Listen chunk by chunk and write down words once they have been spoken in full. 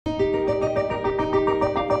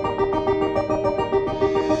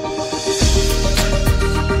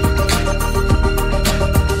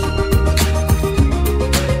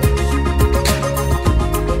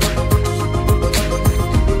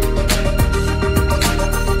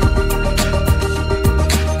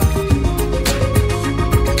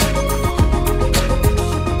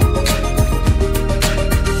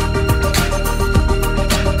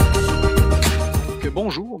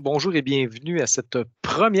et bienvenue à cette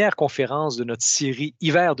première conférence de notre série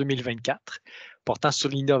Hiver 2024 portant sur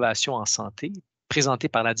l'innovation en santé, présentée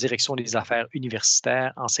par la Direction des affaires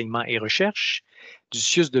universitaires, enseignement et recherche du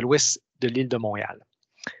CIUS de l'Ouest de l'île de Montréal.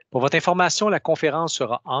 Pour votre information, la conférence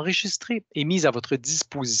sera enregistrée et mise à votre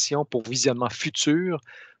disposition pour visionnement futur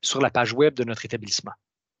sur la page web de notre établissement.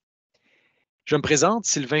 Je me présente,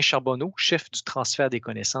 Sylvain Charbonneau, chef du transfert des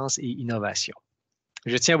connaissances et innovation.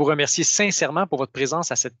 Je tiens à vous remercier sincèrement pour votre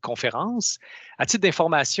présence à cette conférence. À titre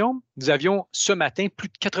d'information, nous avions ce matin plus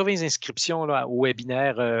de 80 inscriptions là, au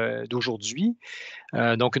webinaire d'aujourd'hui.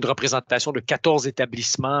 Donc, une représentation de 14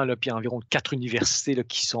 établissements, là, puis environ 4 universités là,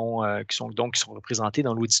 qui sont représentées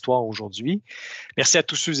dans l'auditoire aujourd'hui. Merci à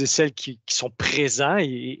tous ceux et celles qui sont présents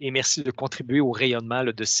et merci de contribuer au rayonnement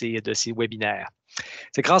là, de ces webinaires.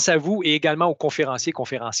 C'est grâce à vous et également aux conférenciers et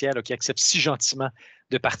conférencières là, qui acceptent si gentiment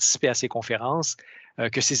de participer à ces conférences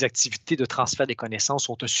que ces activités de transfert des connaissances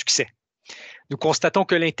sont un succès. Nous constatons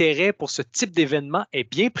que l'intérêt pour ce type d'événement est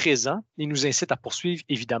bien présent et nous incite à poursuivre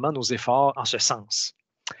évidemment nos efforts en ce sens.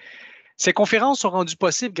 Ces conférences sont rendues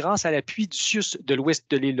possibles grâce à l'appui du CIUS de l'Ouest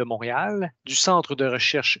de l'île de Montréal, du Centre de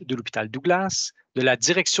recherche de l'hôpital Douglas, de la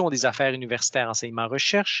Direction des affaires universitaires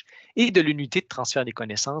enseignement-recherche et de l'unité de transfert des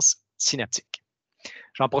connaissances SynapTiC.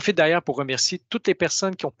 J'en profite d'ailleurs pour remercier toutes les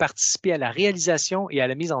personnes qui ont participé à la réalisation et à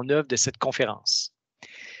la mise en œuvre de cette conférence.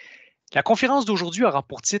 La conférence d'aujourd'hui aura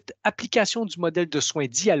pour titre « Application du modèle de soins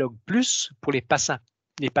DIALOG+, pour les patients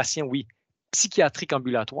psychiatriques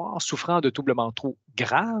ambulatoires souffrant de troubles mentaux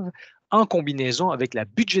graves en combinaison avec la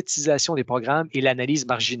budgétisation des programmes et l'analyse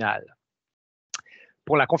marginale ».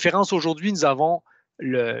 Pour la conférence aujourd'hui, nous avons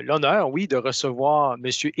l'honneur, de recevoir M.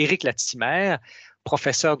 Éric Latimer,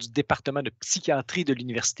 professeur du département de psychiatrie de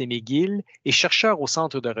l'Université McGill et chercheur au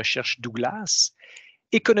Centre de recherche Douglas.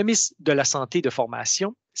 Économiste de la santé de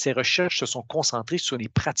formation, ses recherches se sont concentrées sur les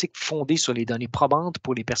pratiques fondées sur les données probantes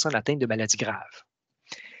pour les personnes atteintes de maladies graves.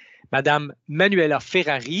 Madame Manuela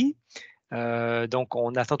Ferrari, donc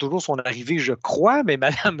on attend toujours son arrivée, je crois, mais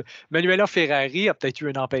Madame Manuela Ferrari a peut-être eu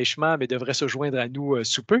un empêchement, mais devrait se joindre à nous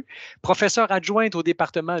sous peu. Professeure adjointe au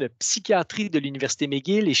département de psychiatrie de l'Université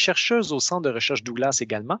McGill et chercheuse au Centre de recherche Douglas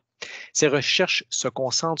également. Ses recherches se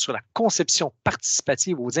concentrent sur la conception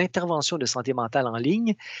participative aux interventions de santé mentale en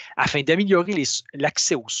ligne afin d'améliorer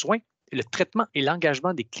l'accès aux soins, le traitement et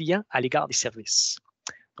l'engagement des clients à l'égard des services.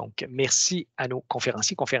 Donc, merci à nos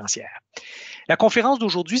conférenciers et conférencières. La conférence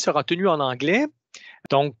d'aujourd'hui sera tenue en anglais.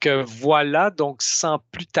 Donc, voilà. Donc, sans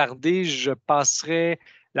plus tarder, je passerai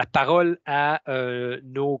la parole à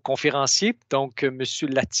nos conférenciers, donc M.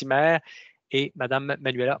 Latimer et Mme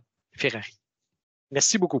Manuela Ferrari.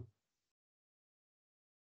 Merci beaucoup.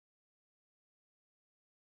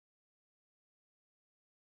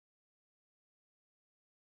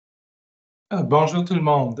 Bonjour tout le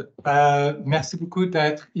monde. Merci beaucoup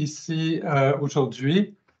d'être ici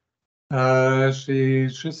aujourd'hui. J'ai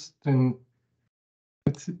juste un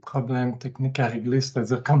petit problème technique à régler,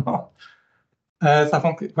 c'est-à-dire comment ça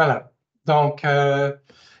fonctionne. Voilà. Donc,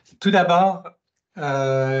 tout d'abord,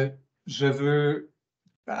 I'm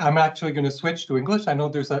actually going to switch to English. I know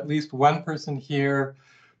there's at least one person here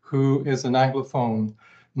who is an anglophone.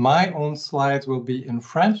 My own slides will be in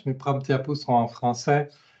French. Mes propres diapos seront en français.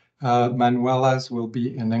 Manuela's will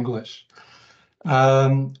be in English.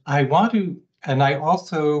 I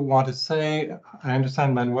also want to say, I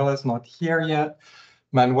understand Manuela's not here yet.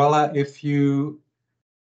 Manuela, if you're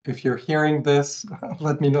hearing this,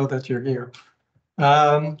 let me know that you're here.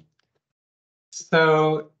 The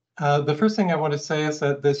first thing I want to say is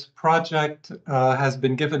that this project has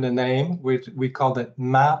been given a name, which we called it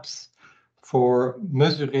MAPS, for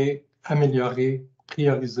mesurer, améliorer,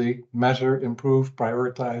 prioriser, measure, improve,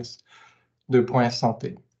 prioritize, 2 points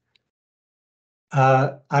santé.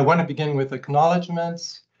 I want to begin with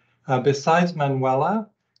acknowledgements. Besides Manuela,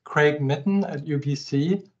 Craig Mitten at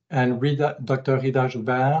UBC and Dr. Rida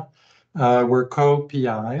Joubert were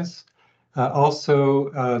co-PIs.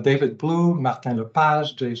 Also, David Blue, Martin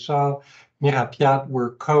Lepage, Jay Shaw, Mira Piat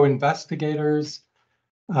were co-investigators.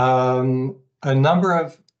 A number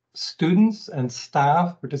of students and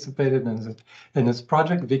staff participated in this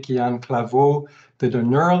project. Vicky-Anne Claveau did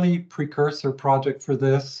an early precursor project for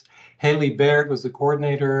this. Haley Baird was the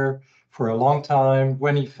coordinator for a long time.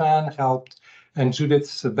 Winnie Fan helped, and Judith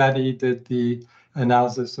Sabetti did the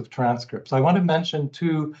analysis of transcripts. I want to mention,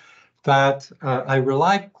 too, that I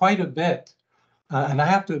relied quite a bit, and I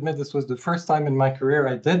have to admit this was the first time in my career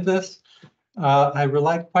I did this. I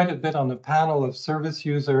relied quite a bit on a panel of service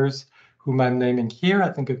users whom I'm naming here. I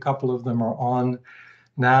think a couple of them are on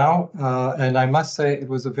now. And I must say it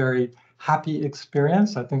was a very happy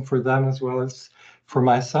experience, I think, for them as well as for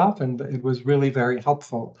myself, and it was really very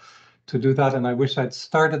helpful to do that, and I wish I'd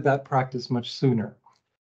started that practice much sooner.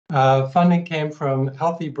 Funding came from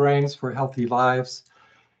Healthy Brains for Healthy Lives,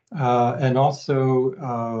 and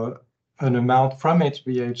also an amount from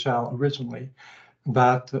HBHL originally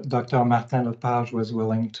that Dr. Martin Lepage was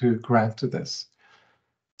willing to grant to this.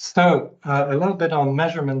 So a little bit on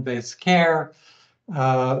measurement-based care.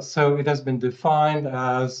 So it has been defined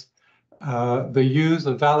as the use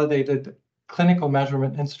of validated clinical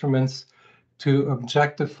measurement instruments to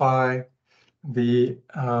objectify the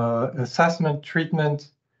assessment,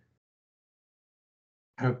 treatment.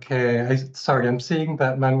 Okay, sorry, I'm seeing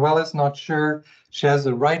that Manuela's not sure. She has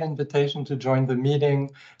the right invitation to join the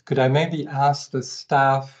meeting. Could I maybe ask the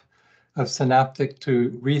staff of SynapTiC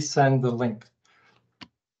to resend the link?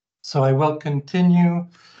 So I will continue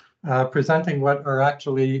presenting what are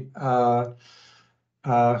actually her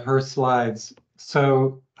slides.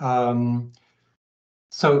 So,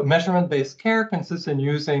 so measurement-based care consists in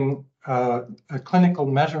using a clinical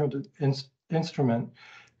measurement instrument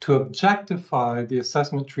to objectify the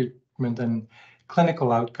assessment, treatment, and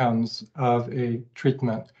clinical outcomes of a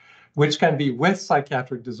treatment, which can be with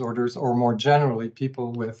psychiatric disorders or more generally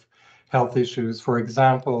people with health issues. For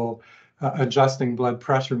example, adjusting blood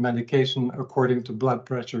pressure medication according to blood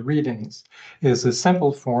pressure readings is a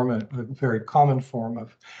simple form, a very common form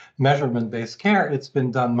of measurement-based care. It's been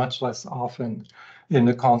done much less often in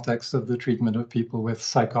the context of the treatment of people with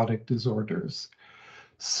psychotic disorders.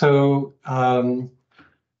 So,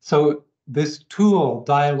 so this tool,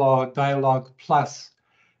 DIALOG Plus,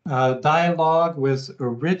 DIALOG was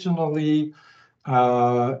originally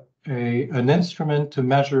an instrument to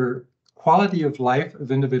measure quality of life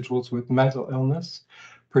of individuals with mental illness,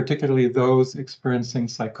 particularly those experiencing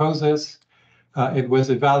psychosis. It was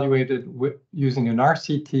evaluated using an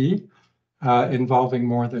RCT involving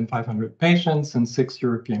more than 500 patients in 6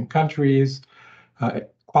 European countries.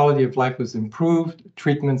 Quality of life was improved,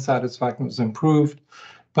 treatment satisfaction was improved,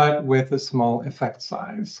 but with a small effect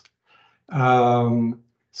size.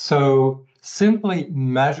 So simply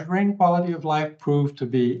measuring quality of life proved to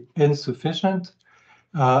be insufficient,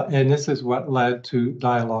 and this is what led to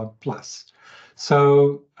DIALOG Plus.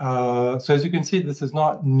 So, so as you can see, this is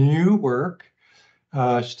not new work.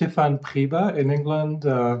 Stefan Priebe in England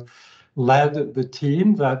led the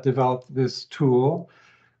team that developed this tool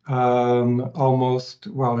almost,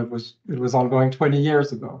 well, it was ongoing 20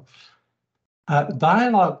 years ago.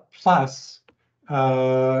 DIALOG Plus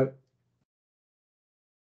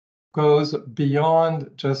goes beyond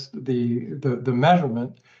just the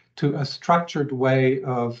measurement to a structured way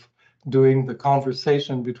of doing the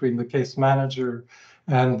conversation between the case manager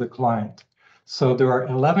and the client. So there are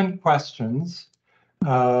 11 questions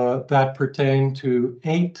that pertain to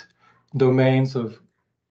 8 domains of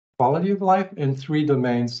quality of life and 3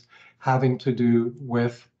 domains having to do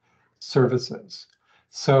with services.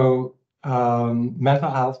 So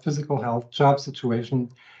mental health, physical health, job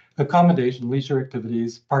situation, accommodation, leisure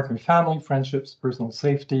activities, partner, family, friendships, personal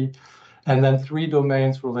safety, and then 3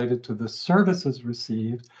 domains related to the services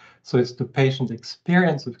received. So it's the patient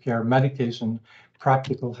experience of care, medication,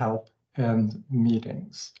 practical help, and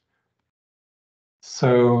meetings.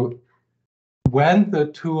 So when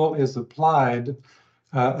the tool is applied,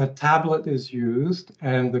 a tablet is used,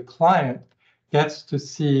 and the client gets to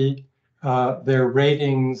see their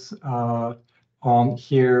ratings on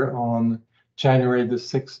here on January the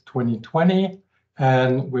 6th, 2020,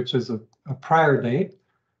 and which is a prior date,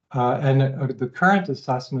 and the current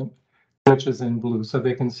assessment, which is in blue. So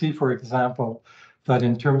they can see, for example, that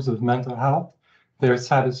in terms of mental health, their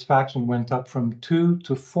satisfaction went up from 2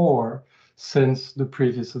 to 4 since the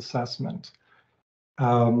previous assessment.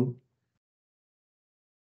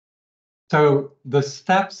 So the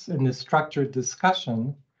steps in the structured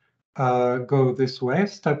discussion go this way.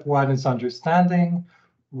 Step 1 is understanding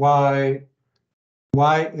why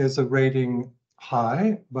is a rating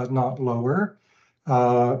high but not lower,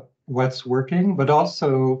 what's working, but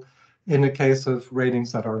also in the case of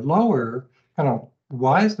ratings that are lower,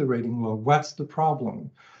 why is the rating low? What's the problem?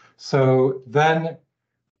 So then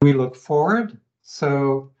we look forward.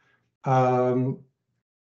 So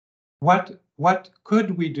what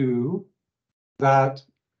could we do that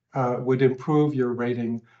would improve your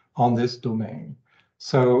rating on this domain?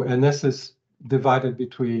 So, and this is divided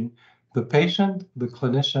between the patient, the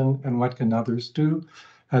clinician, and what can others do,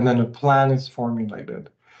 and then a plan is formulated.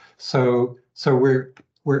 So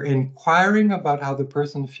we're inquiring about how the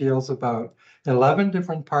person feels about 11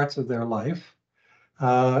 different parts of their life.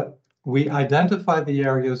 We identify the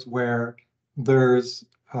areas where there's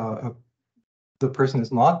the person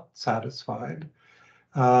is not satisfied,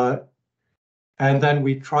 And then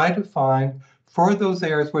we try to find, for those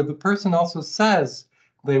areas where the person also says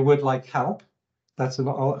they would like help, that's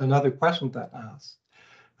another question that asks,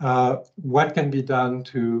 what can be done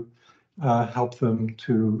to help them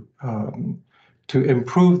to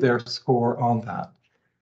improve their score on that.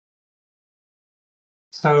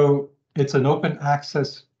 So it's an open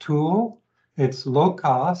access tool. It's low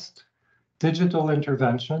cost, digital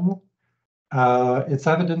intervention. It's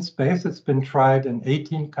evidence-based. It's been tried in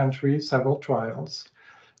 18 countries, several trials,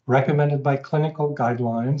 recommended by clinical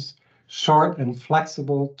guidelines, short and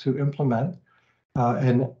flexible to implement,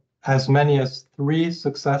 and as many as 3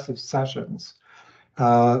 successive sessions.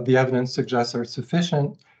 The evidence suggests are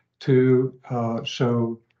sufficient to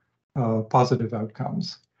show positive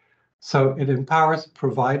outcomes. So it empowers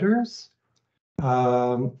providers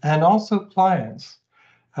and also clients.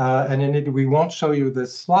 And indeed, we won't show you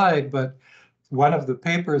this slide, but one of the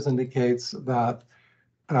papers indicates that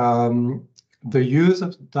the use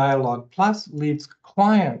of Dialog Plus leads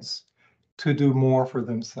clients to do more for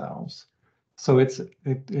themselves. So it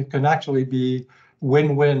can actually be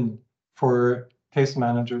win-win for case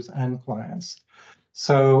managers and clients.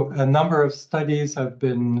 So a number of studies have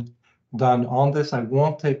been done on this. I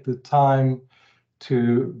won't take the time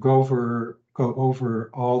to go over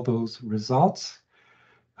all those results,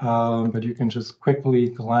 but you can just quickly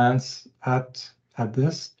glance at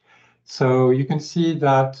this. So you can see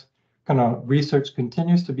that kind of research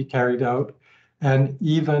continues to be carried out, and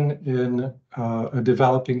even in a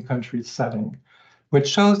developing country setting, which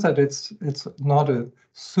shows that it's not a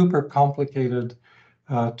super complicated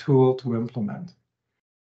tool to implement.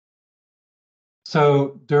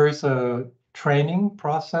 So there is a training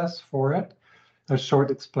process for it, a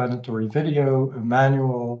short explanatory video, a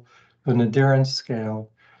manual, an adherence scale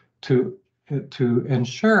to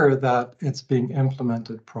ensure that it's being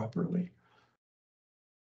implemented properly.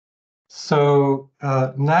 So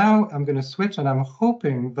now I'm going to switch, and I'm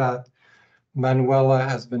hoping that Manuela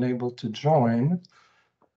has been able to join.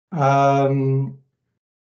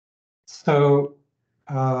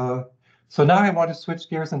 So now I want to switch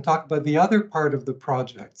gears and talk about the other part of the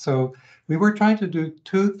project. So we were trying to do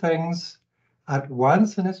 2 things at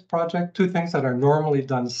once in this project, 2 things that are normally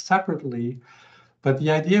done separately. But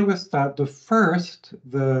the idea was that the first,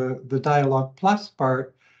 the Dialog Plus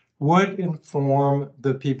part, would inform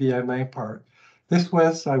the PBMA part. This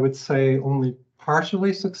was, I would say, only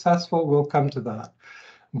partially successful. We'll come to that.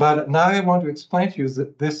 But now I want to explain to you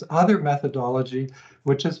that this other methodology,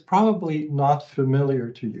 which is probably not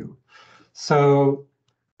familiar to you. So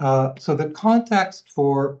the context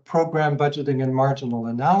for program budgeting and marginal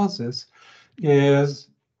analysis is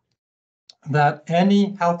that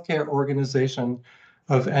any healthcare organization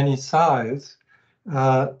of any size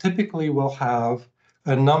typically will have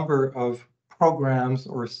a number of programs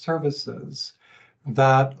or services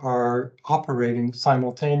that are operating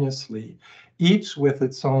simultaneously, each with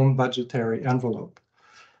its own budgetary envelope.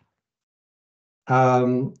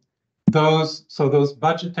 Those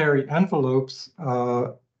budgetary envelopes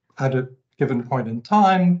at a given point in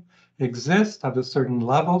time exist at a certain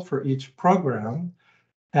level for each program,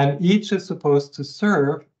 and each is supposed to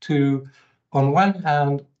serve to, on one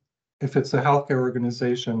hand, if it's a healthcare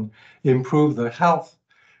organization, improve the health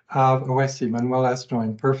of, oh, I see, Manuela's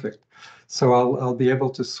joined, perfect. So I'll be able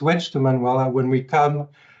to switch to Manuela when we come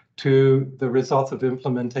to the results of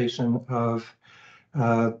implementation of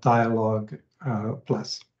Dialog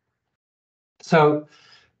Plus. So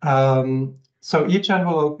each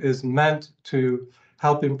envelope is meant to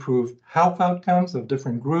help improve health outcomes of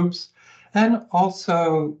different groups, and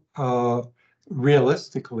also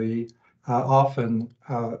realistically often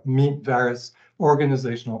meet various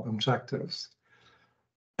organizational objectives.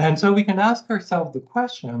 And so we can ask ourselves the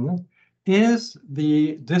question, is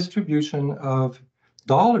the distribution of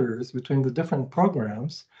dollars between the different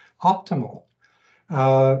programs optimal?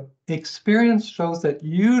 Experience shows that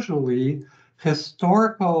usually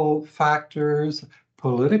historical factors,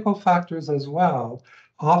 political factors as well,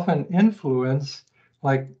 often influence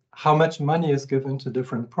like how much money is given to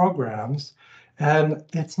different programs. And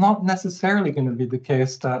it's not necessarily going to be the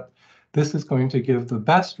case that this is going to give the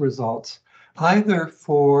best results either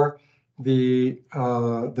for the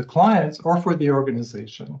clients or for the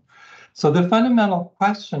organization. So the fundamental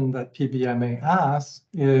question that PBMA asks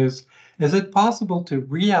is it possible to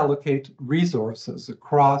reallocate resources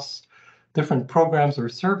across different programs or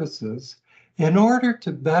services in order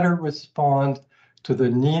to better respond to the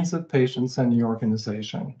needs of patients and the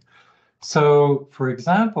organization? So, for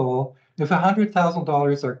example, if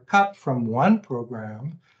 $100,000 are cut from one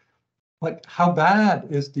program, like how bad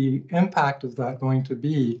is the impact of that going to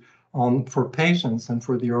be for patients and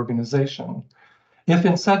for the organization? If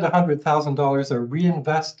instead the $100,000 are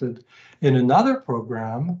reinvested in another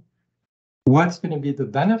program, what's going to be the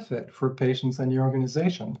benefit for patients and the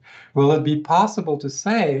organization? Will it be possible to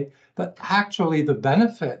say that actually the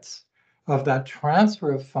benefits of that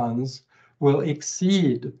transfer of funds will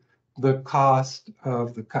exceed the cost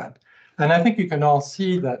of the cut? And I think you can all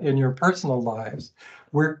see that in your personal lives.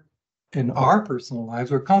 In our personal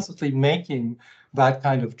lives, we're constantly making that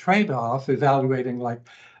kind of trade-off, evaluating, like,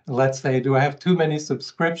 let's say, do I have too many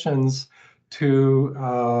subscriptions to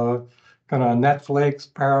kind of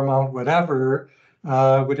Netflix, Paramount, whatever?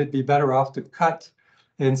 Would it be better off to cut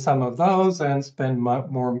in some of those and spend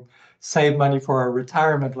more, save money for our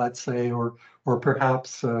retirement, let's say, or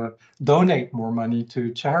perhaps donate more money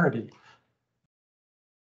to charity?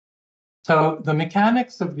 So the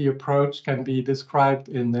mechanics of the approach can be described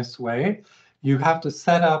in this way. You have to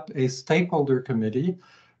set up a stakeholder committee,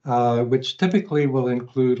 which typically will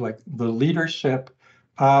include like the leadership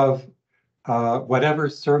of whatever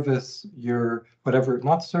service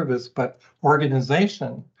not service, but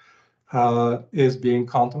organization is being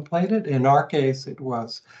contemplated. In our case, it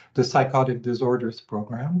was the Psychotic Disorders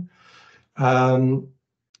Program.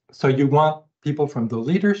 So you want people from the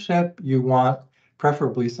leadership, you want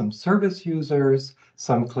preferably some service users,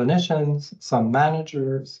 some clinicians, some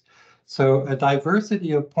managers. So a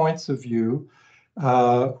diversity of points of view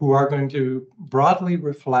who are going to broadly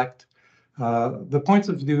reflect the points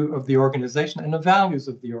of view of the organization and the values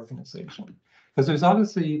of the organization. Because there's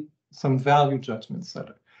obviously some value judgments that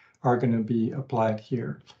are going to be applied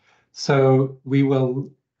here. So we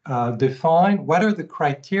will define what are the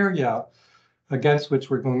criteria against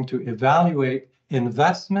which we're going to evaluate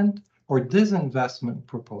investment or disinvestment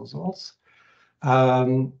proposals.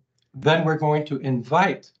 Then we're going to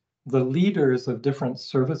invite the leaders of different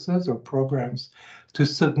services or programs to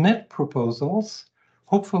submit proposals,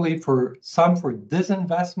 hopefully for some for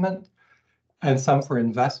disinvestment and some for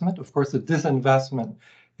investment. Of course, the disinvestment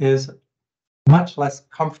is much less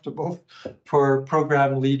comfortable for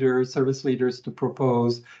program leaders, service leaders to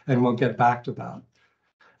propose, and we'll get back to that.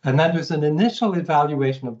 And then there's an initial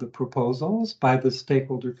evaluation of the proposals by the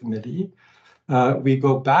stakeholder committee. We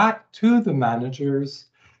go back to the managers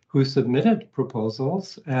who submitted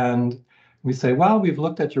proposals, and we say, well, we've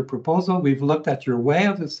looked at your proposal, we've looked at your way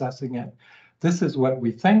of assessing it. This is what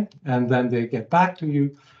we think, and then they get back to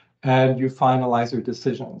you, and you finalize your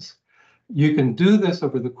decisions. You can do this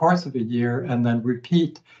over the course of a year and then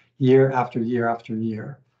repeat year after year after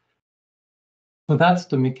year. So that's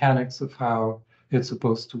the mechanics of how it's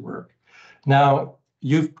supposed to work. Now,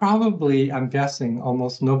 you've probably, I'm guessing,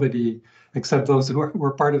 almost nobody, except those who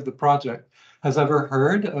were part of the project, has ever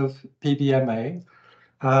heard of PBMA,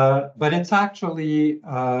 but it's actually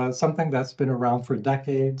something that's been around for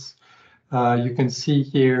decades. You can see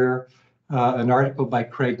here an article by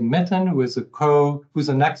Craig Mitten, who's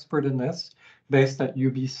an expert in this, based at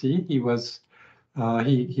UBC. He was,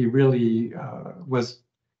 he really was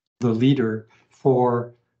the leader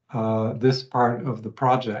for this part of the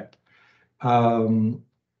project. Our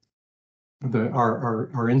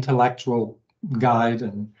intellectual guide,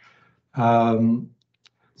 and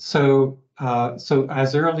so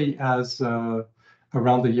as early as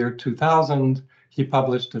around the year 2000, he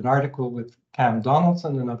published an article with Cam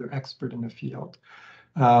Donaldson, another expert in the field,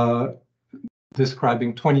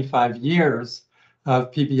 describing 25 years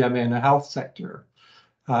of PBMA in the health sector.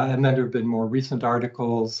 And then there have been more recent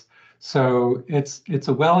articles. So it's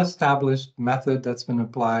a well-established method that's been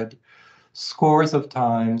applied scores of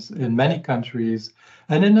times in many countries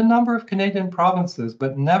and in a number of Canadian provinces,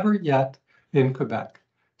 but never yet in Quebec.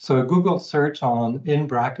 So a Google search on, in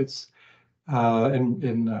brackets, not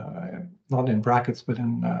in brackets, but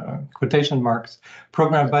in quotation marks,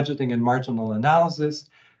 program budgeting and marginal analysis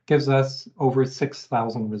gives us over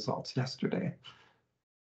 6,000 results yesterday.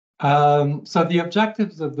 So the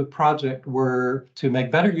objectives of the project were to make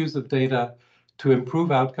better use of data to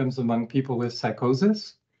improve outcomes among people with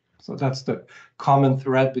psychosis. So that's the common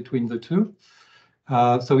thread between the two.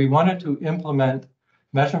 So we wanted to implement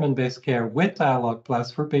measurement-based care with Dialogue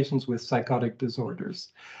Plus for patients with psychotic disorders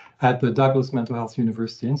at the Douglas Mental Health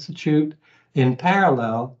University Institute. In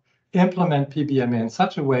parallel, implement PBMA in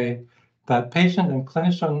such a way that patient and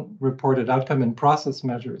clinician-reported outcome and process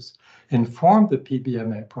measures inform the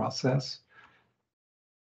PBMA process,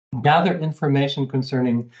 gather information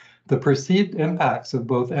concerning the perceived impacts of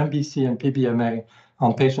both MBC and PBMA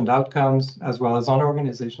on patient outcomes, as well as on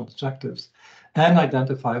organizational objectives, and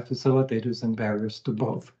identify facilitators and barriers to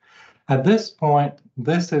both. At this point,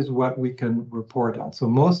 this is what we can report on. So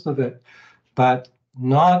most of it, but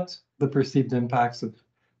not the perceived impacts of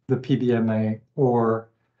the PBMA or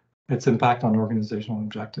its impact on organizational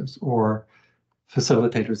objectives or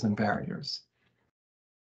facilitators and barriers.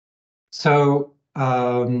 So,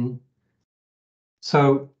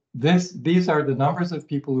 these are the numbers of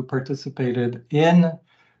people who participated in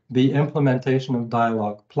the implementation of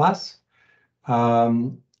Dialog Plus.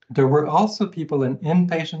 There were also people in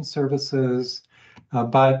inpatient services,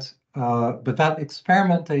 but that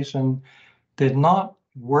experimentation did not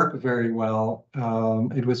work very well.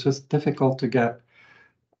 It was just difficult to get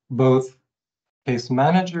both case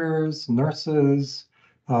managers, nurses,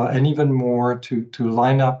 and even more to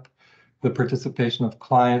line up the participation of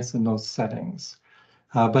clients in those settings.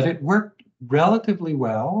 But it worked relatively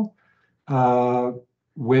well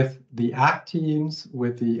with the ACT teams,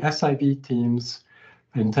 with the SIV teams,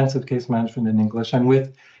 intensive case management in English, and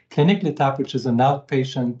with Clinique L'Étape, which is an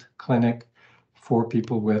outpatient clinic for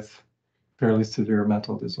people with fairly severe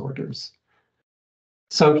mental disorders.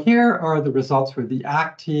 So here are the results for the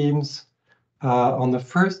ACT teams on the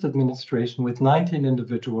first administration with 19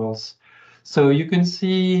 individuals. So you can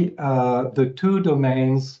see the two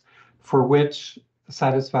domains for which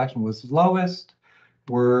satisfaction was lowest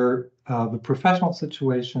were the professional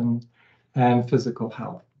situation and physical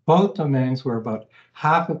health. Both domains were about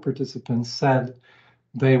half of participants said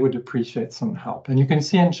they would appreciate some help. And you can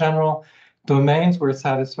see in general, domains where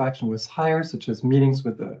satisfaction was higher, such as meetings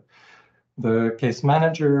with the case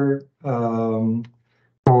manager,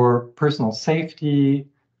 for personal safety,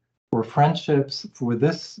 for friendships, for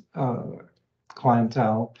this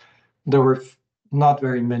clientele, there were not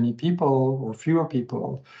very many people or fewer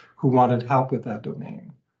people who wanted help with that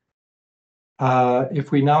domain.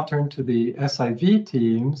 If we now turn to the SIV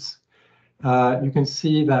teams, you can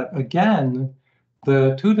see that, again,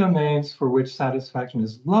 the two domains for which satisfaction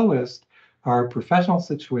is lowest are professional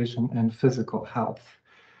situation and physical health.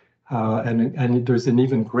 And there's an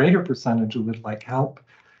even greater percentage who would like help.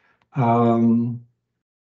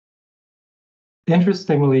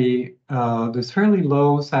 Interestingly, there's fairly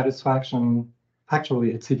low satisfaction.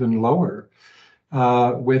 Actually, it's even lower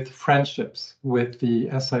with friendships with the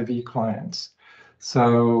SIV clients.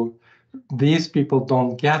 So these people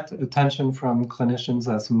don't get attention from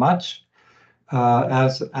clinicians as much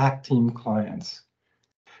as ACT team clients.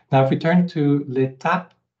 Now, if we turn to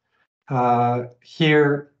L'Étape,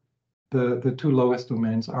 here the two lowest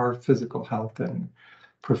domains are physical health and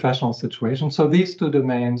professional situation. So these two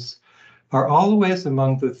domains are always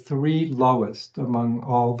among the three lowest among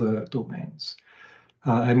all the domains.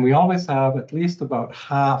 And we always have at least about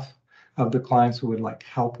half of the clients who would like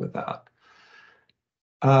help with that.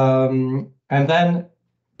 And then,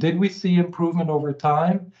 did we see improvement over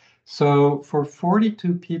time? So for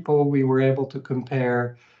 42 people, we were able to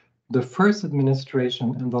compare the first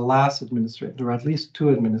administration and the last administration. There were at least two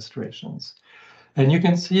administrations. And you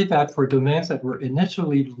can see that for domains that were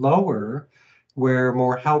initially lower, where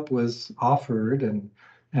more help was offered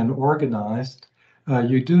and organized,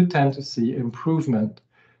 you do tend to see improvement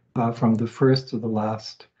from the first to the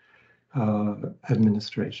last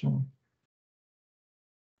administration.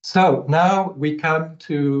 So now we come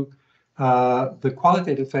to the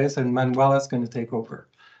qualitative phase, and Manuela is going to take over.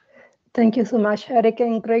 Thank you so much, Eric,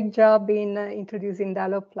 and great job in introducing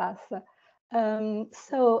Dialog Plus.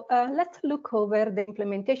 Let's look over the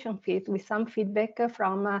implementation phase with some feedback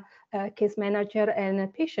from case manager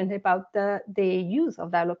and patient about the use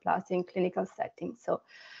of Dialog Plus in clinical settings. So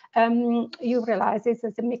you realize it's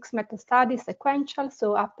a mixed method study, sequential.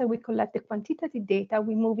 So after we collect the quantitative data,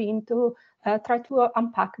 we move into try to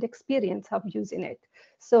unpack the experience of using it.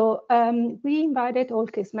 So we invited all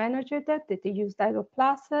case managers that they use Dialog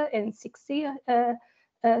Plus, and 16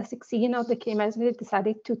 of the case managers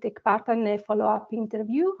decided to take part in a follow-up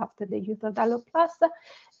interview after the use of Dialog Plus.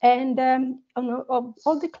 And of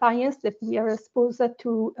all the clients that we are exposed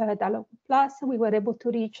to Dialog Plus, we were able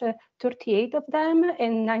to reach 38 of them,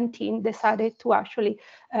 and 19 decided to actually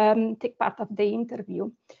take part of the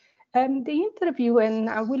interview. The interview, and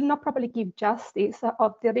I will not probably give justice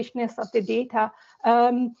of the richness of the data,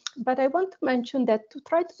 but I want to mention that to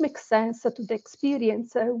try to make sense to the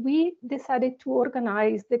experience, we decided to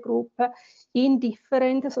organize the group in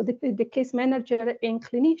different, so the case manager and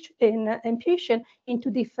clinician and patient into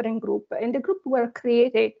different groups. And the group were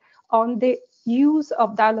created on the use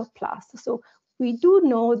of Dialog Plus. So we do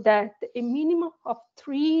know that a minimum of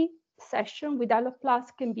 3 sessions with Dialog Plus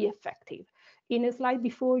can be effective. In a slide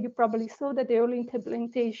before, you probably saw that the early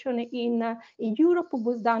implementation in Europe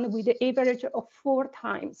was done with the average of 4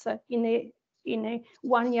 times in a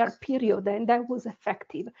 1-year period, and that was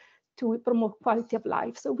effective. to promote quality of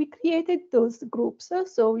life. So we created those groups.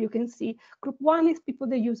 So you can see group 1 is people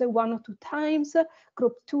that use it 1 or 2 times.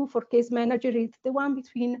 Group 2 for case manager is the one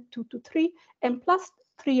between 2 to 3, and plus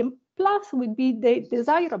 3 plus would be the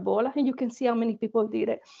desirable, and you can see how many people did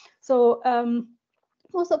it. So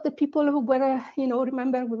most of the people who were,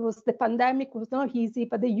 remember it was the pandemic, it was not easy,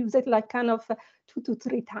 but they use it like kind of 2 to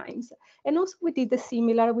 3 times. And also we did the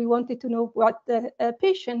similar, we wanted to know what the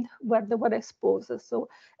patient, where they were exposed. So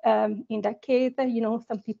in that case,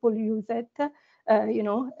 some people use it,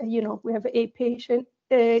 we have a patient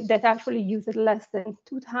that actually use it less than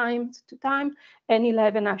 2 times, and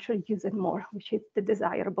 11 actually use it more, which is the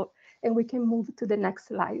desirable. And we can move to the next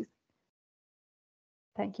slide.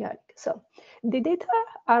 Thank you, Eric. So the data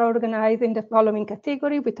are organized in the following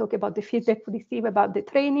category. We talk about the feedback we receive about the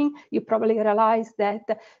training. You probably realize that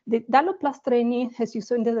the Dialog Plus training, as you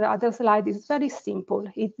saw in the other slide, is very simple.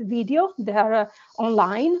 It's video. They are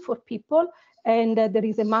online for people. And there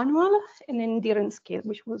is a manual and an endurance scale,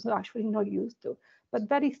 which was actually not used to, but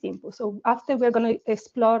very simple. So after we're going to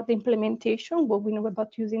explore the implementation, what we know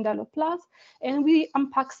about using Dialog Plus, and we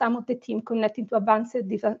unpack some of the theme connecting to advanced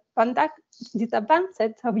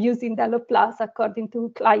disadvantages of using Dialog Plus according to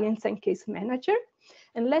clients and case manager.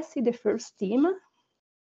 And let's see the first theme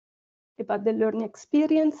about the learning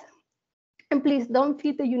experience. And please don't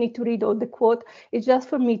feel that you need to read all the quote. It's just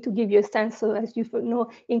for me to give you a sense. So as you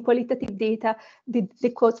know, in qualitative data, the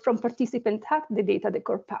quotes from participants are the data, the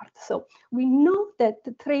core part. So we know that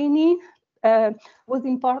the training was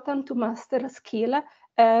important to master a skill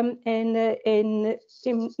in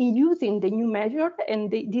using the new measure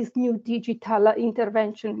and this new digital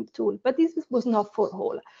intervention tool. But this was not for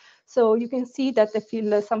all. So you can see that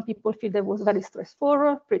some people feel that was very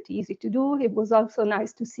straightforward, pretty easy to do. It was also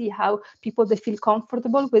nice to see how people they feel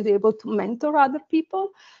comfortable with able to mentor other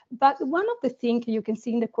people. But one of the things you can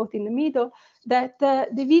see in the quote in the middle, that the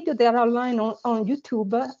video they are online on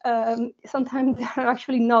YouTube, sometimes they are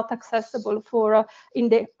actually not accessible for in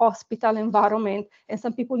the hospital environment. And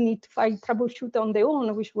some people need to find troubleshoot on their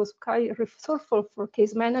own, which was quite resourceful for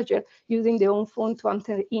case manager using their own phone to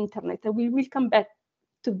enter the internet. And we will come back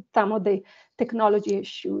to some of the technology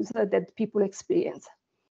issues that people experience.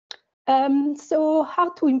 So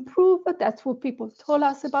how to improve, that's what people told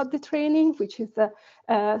us about the training, which is,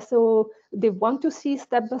 so they want to see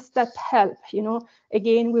step-by-step help,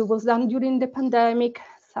 Again, it was done during the pandemic.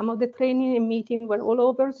 Some of the training and meetings were all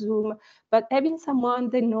over Zoom, but having someone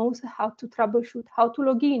that knows how to troubleshoot, how to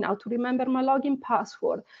log in, how to remember my login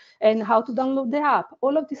password, and how to download the app,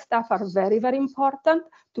 all of this stuff are very, very important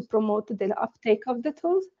to promote the uptake of the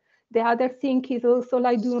tools. The other thing is also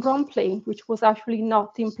like doing role playing, which was actually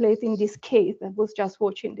not in place in this case. I was just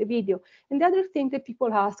watching the video. And the other thing that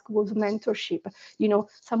people ask was mentorship.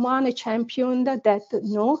 Someone, a champion that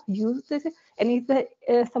used it, and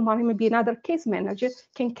if someone, maybe another case manager,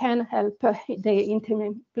 can help the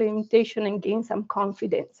implementation and gain some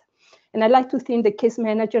confidence. And I like to think the case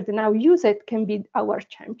manager that now use it can be our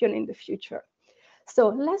champion in the future. So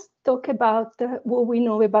let's talk about what we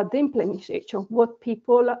know about the implementation, what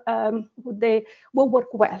people, what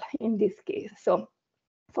work well in this case. So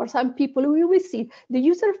for some people, we will see the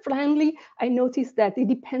user-friendly. I noticed that it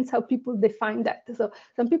depends how people define that. So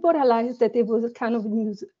some people realize that it was a kind of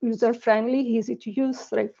user-friendly, easy to use,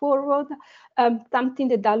 straightforward. Something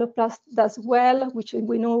that Dialog Plus does well, which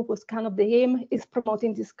we know was kind of the aim, is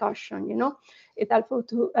promoting discussion. It's helpful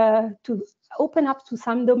to open up to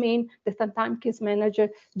some domain that sometimes case managers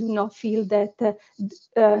do not feel that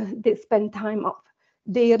they spend time on.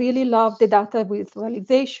 They really love the data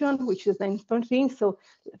visualization, which is an important thing. So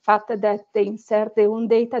the fact that they insert their own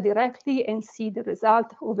data directly and see the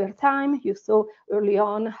result over time. You saw early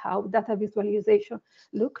on how data visualization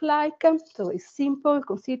look like. So it's simple,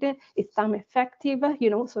 considered, it's time effective,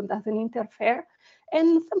 so it doesn't interfere.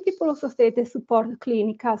 And some people also say they support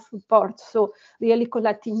clinical support. So really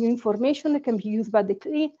collecting new information that can be used by the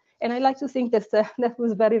clinic. And I like to think that that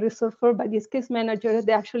was very resourceful by this case manager.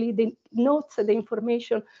 They actually notes the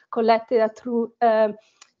information collected through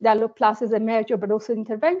Dialog Plus as a measure, but also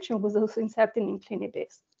intervention was also inserted in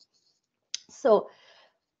Clinic-based. So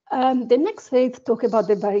the next phase talk about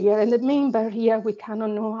the barrier, and the main barrier we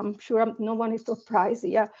cannot know, I'm sure no one is surprised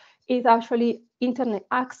here, is actually internet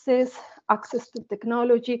access to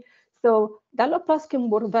technology. So Dialog Plus can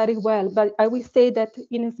work very well, but I will say that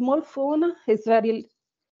in a small phone, it's very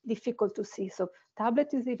difficult to see. So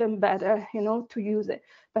tablet is even better, to use it.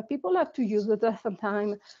 But people have to use it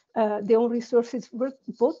sometimes. Their own resources work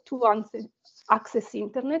both to access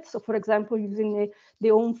internet. So for example, using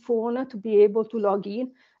their own phone to be able to log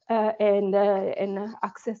in and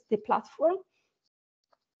access the platform.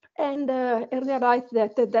 and realized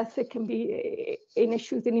that that can be an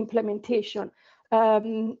issue in implementation.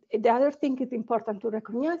 The other thing is important to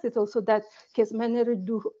recognize is also that case managers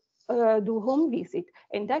do home visit.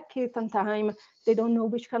 In that case, sometimes they don't know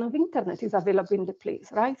which kind of internet is available in the place,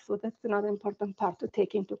 right? So that's another important part to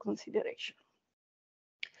take into consideration.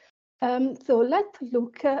 So let's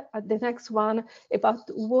look at the next one about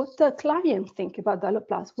what the clients think about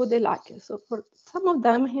DialogPlus, what they like. So for some of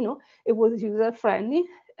them, it was user-friendly,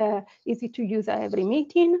 easy to use at every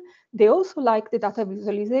meeting. They also like the data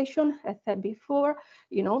visualization, as said before,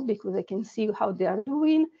 because they can see how they are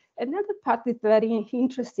doing. Another part is very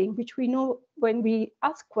interesting, which we know when we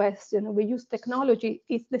ask questions, we use technology,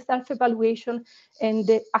 is the self-evaluation and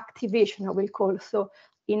the activation, I will call. So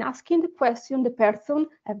in asking the question, the person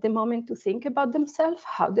have the moment to think about themselves,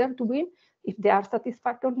 how they're doing, if they are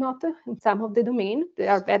satisfied or not. In some of the domain, they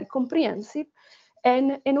are very comprehensive.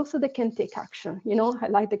 And also they can take action. I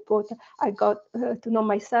like the quote, I got to know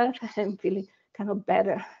myself and feeling kind of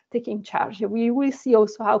better, taking charge. We will see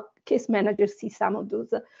also how case managers see some of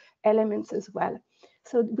those elements as well.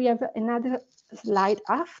 So we have another slide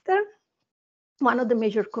after. One of the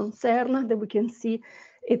major concerns that we can see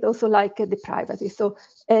is also like the privacy. So,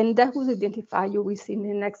 and that was identified, you will see in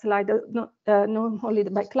the next slide, not only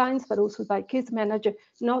by clients, but also by case manager.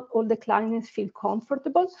 Not all the clients feel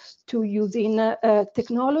comfortable to using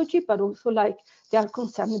technology, but also like they are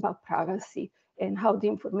concerned about privacy and how the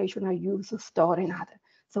information are used, stored, and other.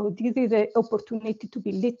 So this is an opportunity to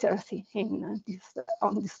be literacy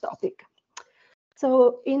on this topic.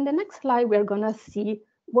 So in the next slide, we're gonna see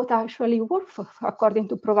what actually works according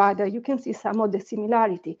to provider. You can see some of the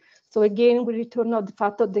similarity. So again, we return on the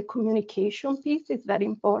fact that the communication piece is very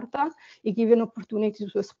important. It gives you an opportunity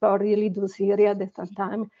to explore really those areas that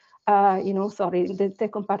sometimes, the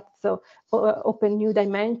second part, so open new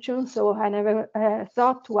dimensions. So I never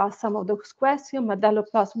thought to ask some of those questions, but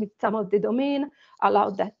DialogPlus with some of the domain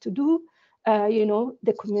allowed that to do.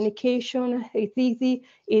 The communication is easy,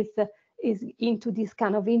 is into this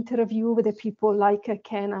kind of interview where the people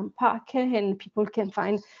can unpack and people can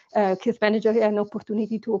find case manager an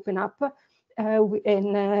opportunity to open up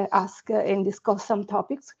and ask and discuss some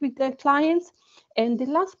topics with their clients. And the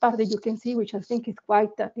last part that you can see, which I think is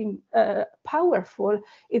quite powerful,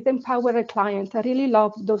 is empower a client. I really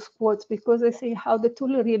love those quotes because they say how the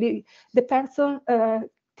tool really, the person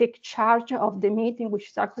take charge of the meeting, which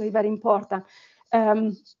is actually very important.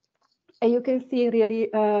 And you can see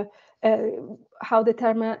really how the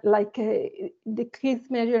term the case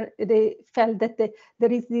manager, they felt that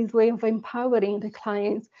there is this way of empowering the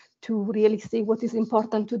clients to really see what is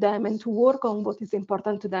important to them and to work on what is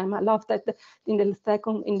important to them. I love that in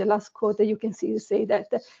the last quote that you can see say that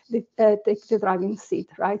they take the driving seat,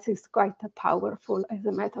 right? So it's quite powerful as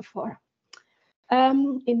a metaphor.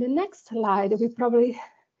 In the next slide,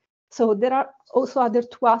 so there are also other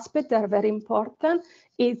two aspects that are very important.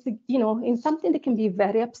 Is, in something that can be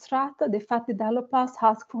very abstract, the fact that DialogPlus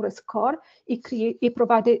asks for a score, it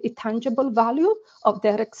provided a tangible value of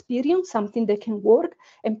their experience, something that can work.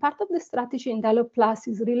 And part of the strategy in DialogPlus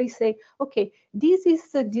is really say, okay, this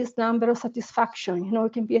is this number of satisfaction,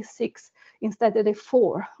 it can be a 6 instead of a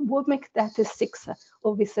 4. What makes that a 6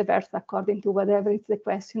 or vice versa, according to whatever is the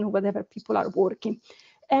question or whatever people are working.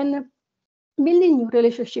 And building new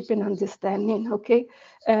relationship and understanding, okay?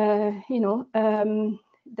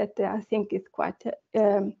 That I think is quite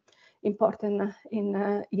important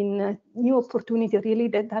in new opportunity, really,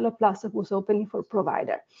 that DialogPlus was opening for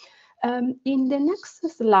provider. In the next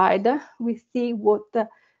slide, we see what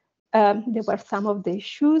there were some of the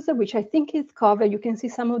issues, which I think is covered. You can see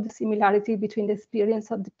some of the similarity between the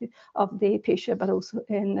experience of the patient, but also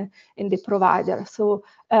in the provider. So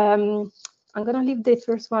I'm going to leave the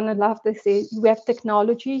first one. I love to say we have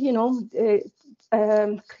technology,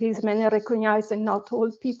 case manager recognize that not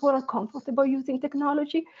all people are comfortable using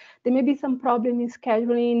technology. There may be some problem in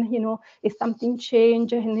scheduling, if something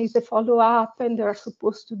changes and needs a follow-up and they're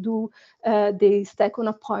supposed to do the second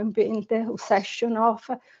appointment or session off.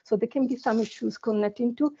 So there can be some issues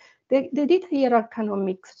connecting to. The data here are kind of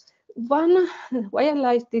mixed. One, why I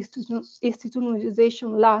like this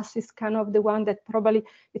institutionalization last is kind of the one that probably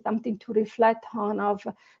is something to reflect on.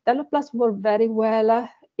 DialogPlus work very well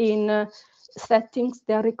in settings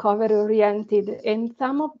that are recovery oriented, and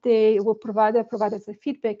some of the providers the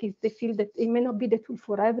feedback is they feel that it may not be the tool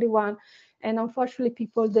for everyone, and unfortunately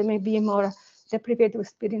people that may be more deprived of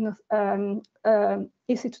experience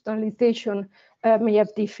institutionalization may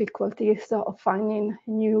have difficulties of finding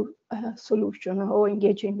new solution or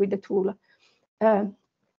engaging with the tool.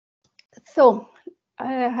 So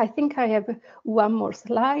I think I have one more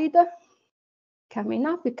slide. coming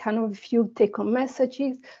up with kind of a few take-home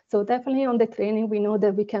messages. So definitely on the training, we know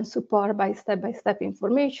that we can support by step-by-step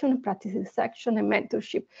information, practice section, and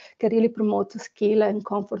mentorship can really promote skill and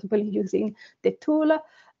comfortable using the tool.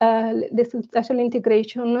 This is actually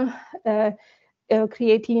integration,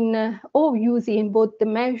 creating or using both the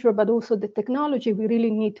measure but also the technology. We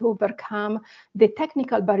really need to overcome the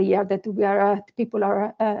technical barrier that people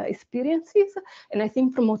are experiencing, and I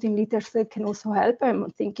think promoting literacy can also help. I'm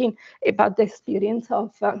thinking about the experience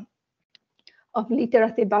of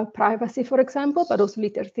literacy about privacy, for example, but also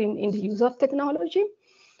literacy in the use of technology.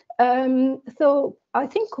 So I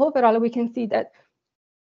think overall we can see that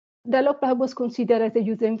DIALOG was considered as a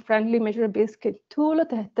user-friendly measure-based tool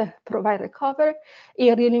that provides recovery.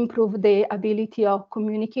 It really improved the ability of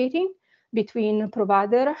communicating between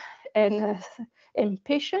provider and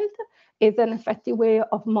patient. It's an effective way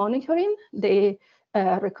of monitoring the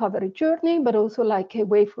recovery journey, but also like a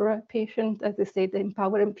way for a patient, as I said, the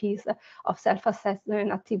empowering piece of self-assessment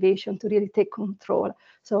and activation to really take control.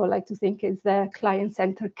 So I like to think it's a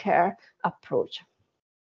client-centered care approach.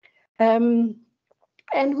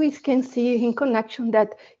 And we can see in connection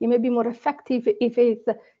that it may be more effective if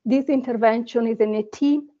this intervention is in a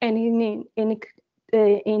team and in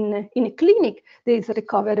a clinic that is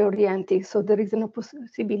recovery oriented. So there is a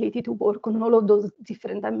possibility to work on all of those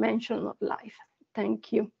different dimensions of life.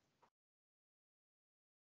 Thank you.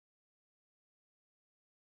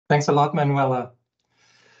 Thanks a lot, Manuela.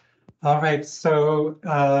 All right, so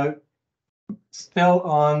still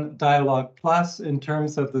on DIALOG Plus in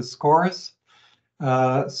terms of the scores.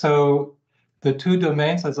 So the two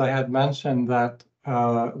domains, as I had mentioned, that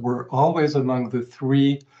were always among the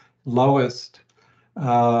three lowest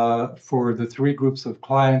for the three groups of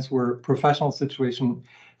clients were professional situation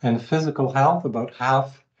and physical health. About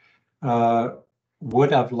half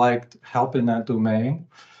would have liked help in that domain.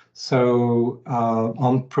 So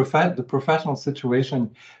on the professional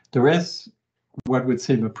situation, there is what would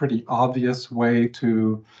seem a pretty obvious way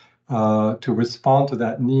to respond to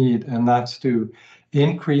that need, and that's to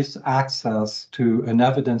increase access to an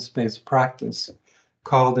evidence-based practice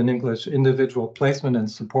called in English individual placement and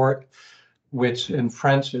support, which in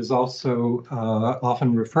French is also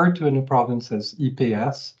often referred to in the province as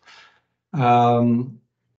IPS,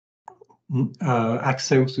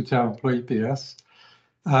 Accès au soutien emploi IPS,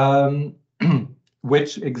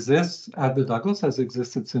 which exists at the Douglas, has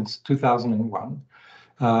existed since 2001,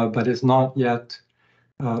 but is not yet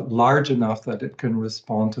large enough that it can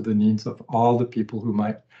respond to the needs of all the people who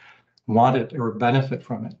might want it or benefit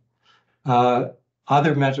from it.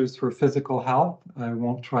 Other measures for physical health, I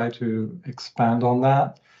won't try to expand on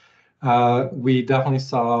that. We definitely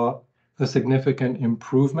saw a significant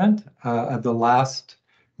improvement at the last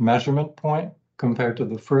measurement point compared to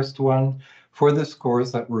the first one for the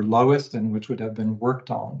scores that were lowest and which would have been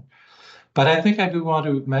worked on. But I think I do want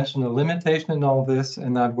to mention a limitation in all this,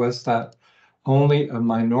 and that was that only a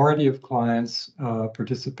minority of clients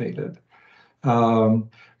participated.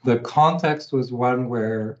 The context was one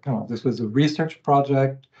where this was a research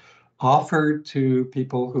project offered to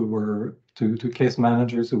people who were, to case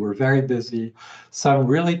managers who were very busy. Some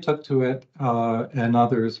really took to it, and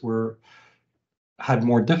others had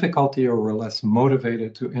more difficulty or were less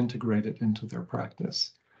motivated to integrate it into their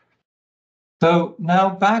practice. So now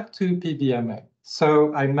back to PBMA.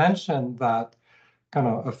 So I mentioned that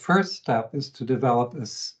a first step is to develop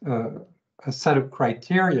a set of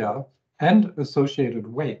criteria and associated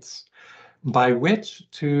weights by which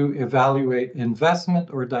to evaluate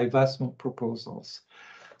investment or divestment proposals.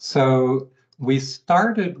 So we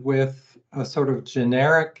started with a sort of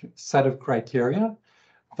generic set of criteria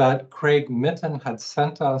that Craig Mitten had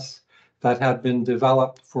sent us that had been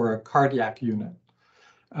developed for a cardiac unit.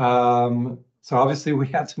 So obviously we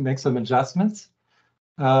had to make some adjustments.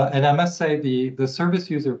 And I must say the service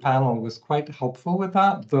user panel was quite helpful with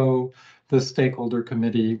that, though the stakeholder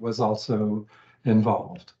committee was also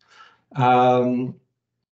involved.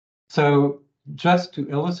 So just to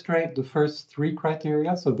illustrate the first three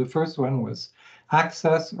criteria, so the first one was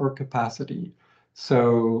access or capacity.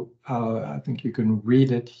 So I think you can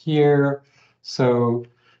read it here. So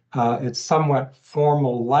it's somewhat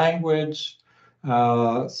formal language.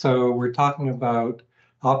 So we're talking about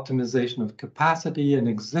optimization of capacity and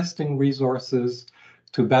existing resources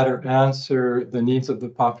to better answer the needs of the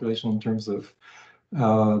population in terms of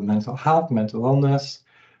mental health, mental illness,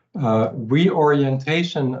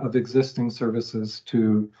 reorientation of existing services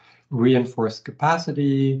to reinforce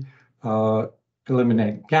capacity,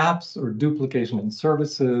 eliminate gaps or duplication in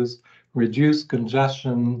services, reduce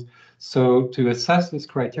congestion. So to assess this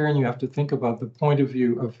criterion, you have to think about the point of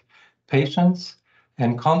view of patients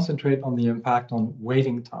and concentrate on the impact on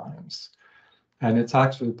waiting times. And it's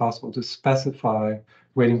actually possible to specify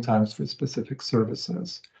waiting times for specific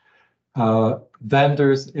services. Then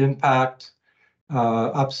there's impact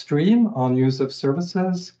upstream on use of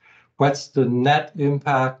services. What's the net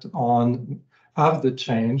impact of the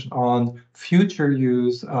change on future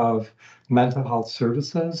use of mental health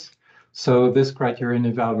services? So this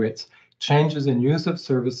criterion evaluates changes in use of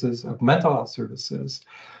services, of mental health services,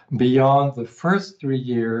 beyond the first 3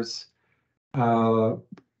 years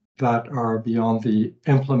that are beyond the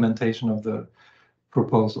implementation of the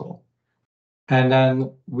proposal. And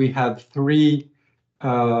then we had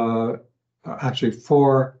actually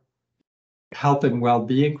four health and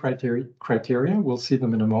well-being criteria. We'll see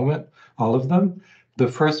them in a moment, all of them. The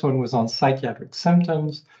first one was on psychiatric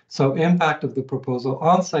symptoms. So impact of the proposal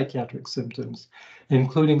on psychiatric symptoms,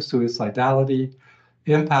 including suicidality,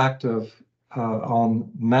 impact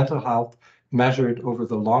on mental health measured over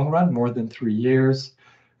the long run, more than 3 years,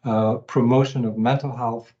 promotion of mental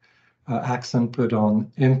health, accent put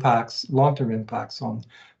on impacts, long-term impacts on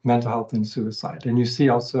mental health and suicide. And you see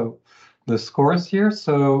also the scores here.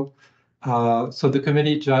 So the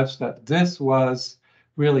committee judged that this was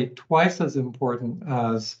really twice as important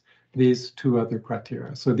as these two other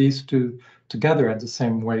criteria. So these two together had the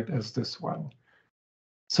same weight as this one.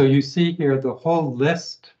 So you see here the whole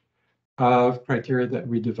list of criteria that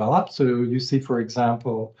we developed. So you see, for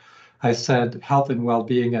example, I said health and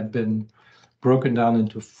well-being had been broken down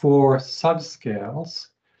into 4 subscales.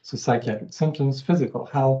 So psychiatric symptoms, physical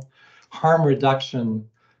health, harm reduction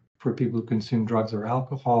for people who consume drugs or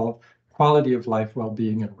alcohol, quality of life,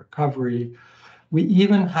 well-being, and recovery. We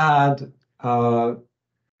even had,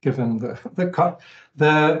 given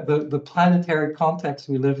the planetary context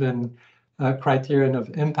we live in, a criterion of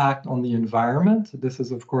impact on the environment. This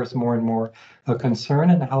is, of course, more and more a concern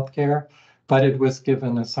in healthcare, but it was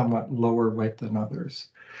given a somewhat lower weight than others.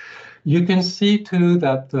 You can see, too,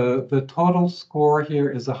 that the total score here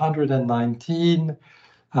is 119.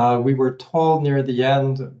 We were told near the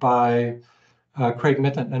end by Craig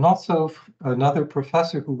Mitten, and also another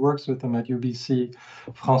professor who works with him at UBC,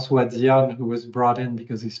 François Dion, who was brought in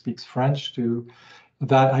because he speaks French too,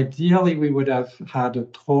 that ideally we would have had a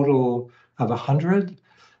total of 100.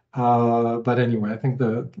 But anyway, I think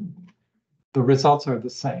the results are the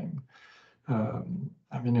same. I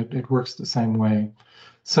mean, it works the same way.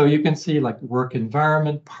 So you can see like work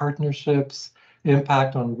environment, partnerships,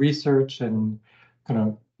 impact on research and kind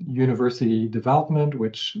of university development,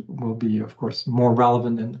 which will be, of course, more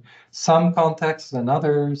relevant in some contexts than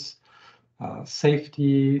others,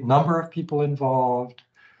 safety, number of people involved,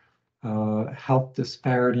 health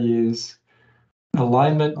disparities,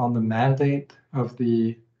 alignment on the mandate of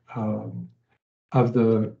the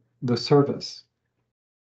service.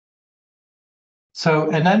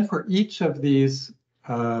 So, and then for each of these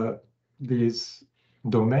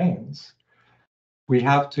domains, we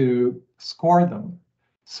have to score them.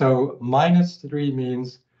 So -3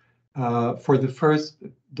 means for the first,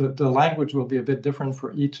 the language will be a bit different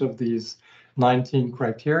for each of these 19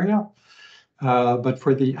 criteria. But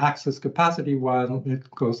for the access capacity one, it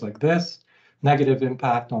goes like this: negative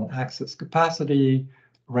impact on access capacity,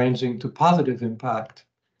 ranging to positive impact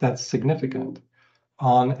that's significant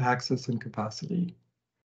on access and capacity.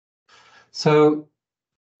 So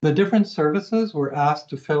the different services were asked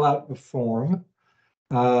to fill out a form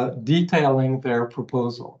detailing their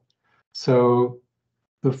proposal. So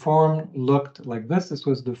the form looked like this. This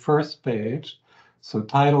was the first page. So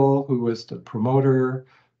title, who was the promoter,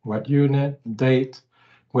 what unit, date,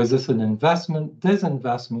 was this an investment,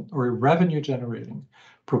 disinvestment, or a revenue generating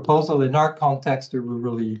proposal? In our context, it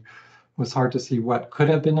really was hard to see what could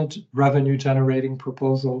have been a revenue generating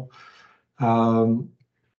proposal. And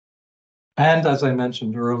as I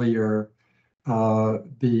mentioned earlier,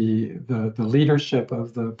 the leadership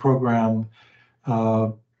of the program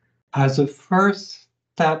as a first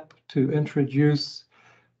step to introduce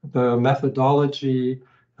the methodology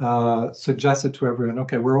suggested to everyone,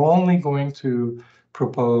 okay, we're only going to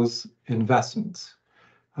propose investments,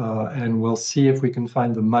 and we'll see if we can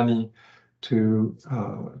find the money to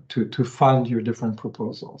fund your different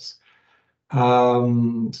proposals.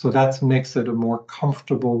 So that makes it a more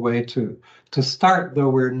comfortable way to start, though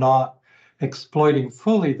we're not exploiting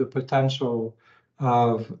fully the potential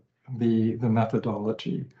of the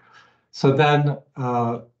methodology. So then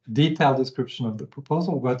detailed description of the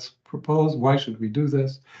proposal, what's proposed, why should we do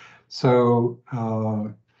this? So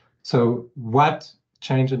what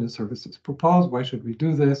change in the service is proposed, why should we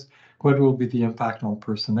do this? What will be the impact on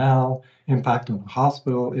personnel, impact on the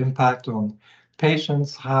hospital, impact on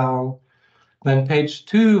patients, how? Then page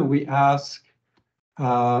 2, we ask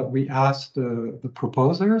we asked the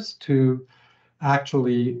proposers to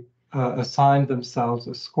actually assign themselves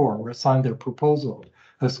a score, or assign their proposal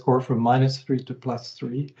a score from -3 to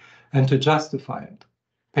 +3, and to justify it.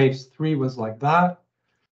 Page 3 was like that.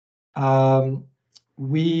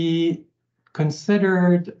 We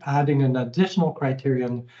considered adding an additional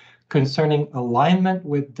criterion concerning alignment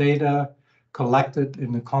with data collected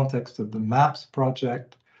in the context of the MAPS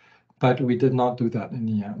project, but we did not do that in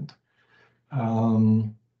the end.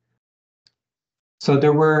 So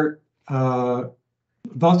there were,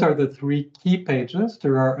 those are the 3 key pages.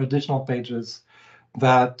 There are additional pages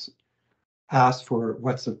that ask for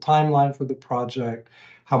what's the timeline for the project,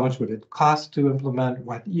 how much would it cost to implement,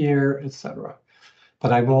 what year, etc.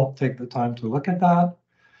 But I won't take the time to look at that.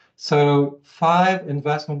 So 5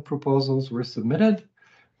 investment proposals were submitted.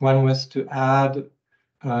 One was to add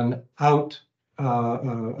an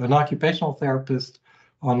occupational therapist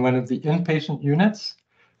on one of the inpatient units.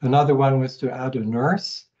 Another one was to add a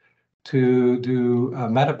nurse to do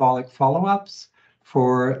metabolic follow-ups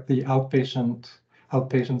for the outpatients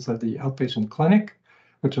at the outpatient clinic,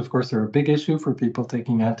 which of course are a big issue for people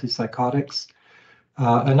taking antipsychotics.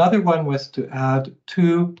 Another one was to add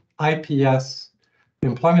 2 IPS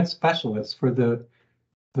employment specialists for the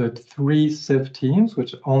 3 CIV teams,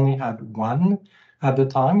 which only had 1 at the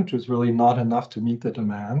time, which was really not enough to meet the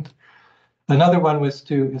demand. Another one was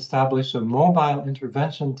to establish a mobile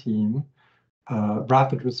intervention team,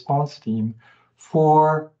 rapid response team,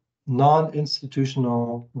 for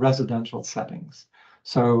non-institutional residential settings.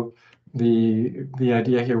 So the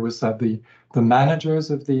idea here was that the managers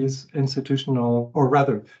of these institutional, or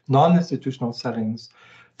rather non-institutional settings,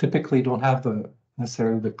 typically don't have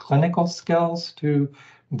necessarily the clinical skills to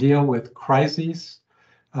deal with crises.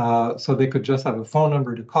 So they could just have a phone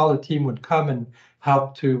number to call, a team would come and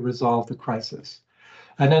help to resolve the crisis.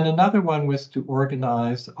 And then another one was to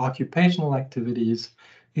organize occupational activities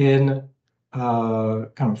in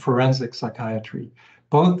kind of forensic psychiatry,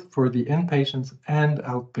 both for the inpatients and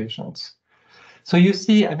outpatients. So you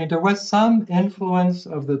see, I mean, there was some influence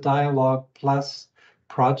of the Dialogue Plus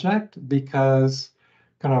project because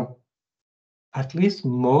kind of at least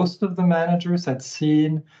most of the managers had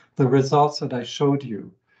seen the results that I showed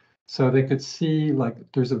you. So they could see like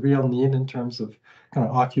there's a real need in terms of kind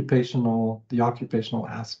of the occupational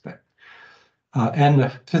aspect and the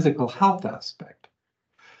physical health aspect.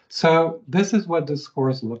 So this is what the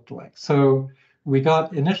scores looked like. So we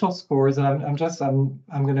got initial scores, and I'm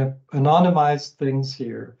going to anonymize things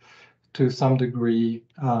here to some degree.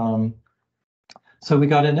 So we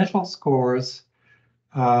got initial scores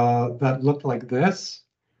that looked like this.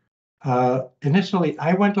 Initially,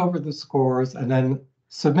 I went over the scores and then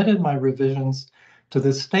submitted my revisions to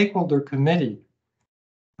the stakeholder committee.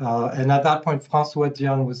 And at that point, François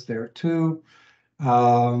Dion was there too.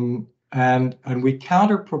 And we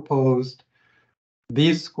counter-proposed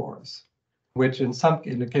these scores, which in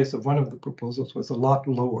the case of one of the proposals was a lot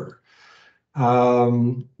lower.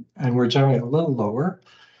 And were generally a little lower.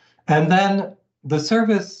 And then the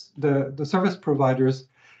service providers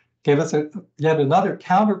gave us yet another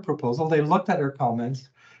counter proposal. They looked at our comments,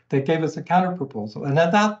 they gave us a counter proposal. And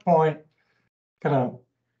at that point,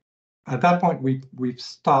 we've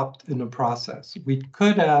stopped in the process. We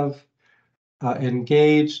could have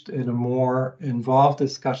engaged in a more involved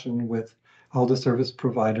discussion with all the service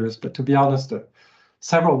providers, but to be honest,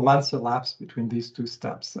 several months elapsed between these 2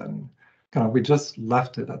 steps, and we just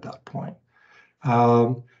left it at that point.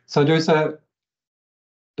 So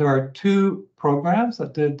there are 2 programs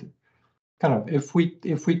that did if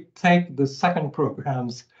we take the second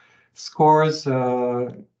program's scores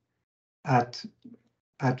at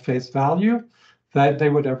face value, that they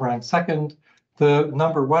would have ranked second. The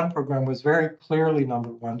 #1 program was very clearly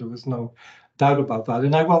 #1. There was no doubt about that.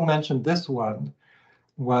 And I will mention this one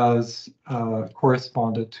was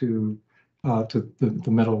corresponded to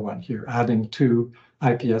the middle one here, adding 2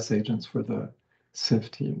 IPS agents for the CIV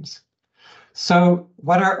teams. So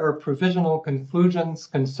what are our provisional conclusions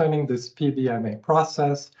concerning this PBMA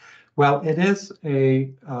process? Well, it is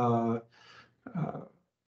a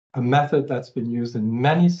method that's been used in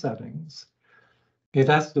many settings. It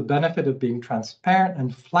has the benefit of being transparent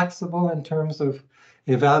and flexible in terms of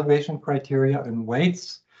evaluation criteria and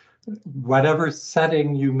weights. Whatever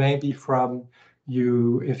setting you may be from,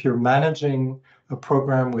 if you're managing a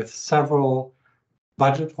program with several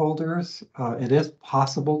budget holders, it is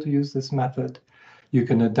possible to use this method. You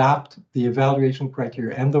can adapt the evaluation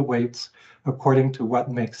criteria and the weights according to what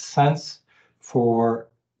makes sense for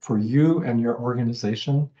you and your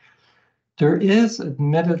organization. There is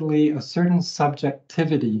admittedly a certain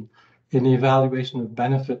subjectivity in the evaluation of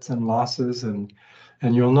benefits and losses, and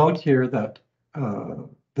And you'll note here that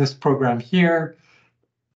this program here,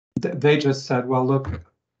 they just said, well, look,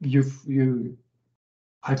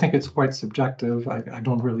 I think it's quite subjective. I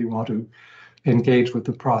don't really want to engage with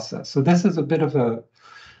the process. So this is a bit of a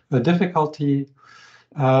difficulty.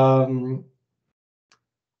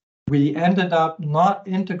 We ended up not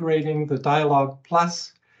integrating the Dialogue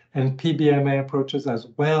Plus and PBMA approaches as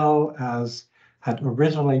well as had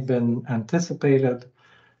originally been anticipated.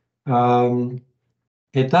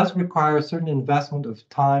 It does require a certain investment of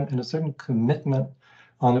time and a certain commitment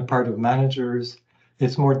on the part of managers.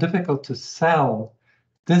 It's more difficult to sell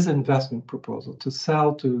this investment proposal, to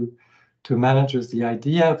sell to managers the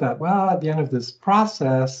idea that, well, at the end of this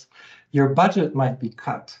process, your budget might be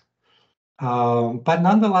cut. But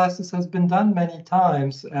nonetheless, this has been done many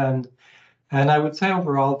times. And I would say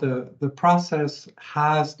overall, the process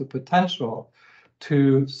has the potential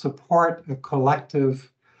to support a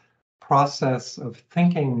collective process of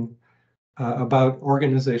thinking about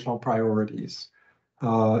organizational priorities.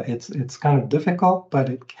 It's kind of difficult, but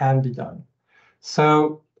it can be done.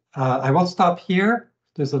 So I will stop here.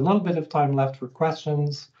 There's a little bit of time left for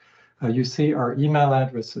questions. You see our email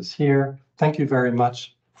addresses here. Thank you very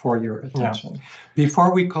much for your attention. Yeah.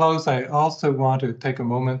 Before we close, I also want to take a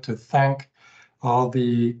moment to thank all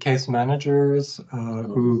the case managers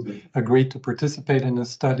who agreed to participate in this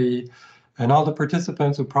study, and all the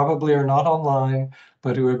participants who probably are not online,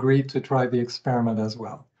 but who agreed to try the experiment as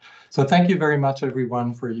well. So thank you very much,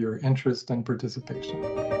 everyone, for your interest and participation.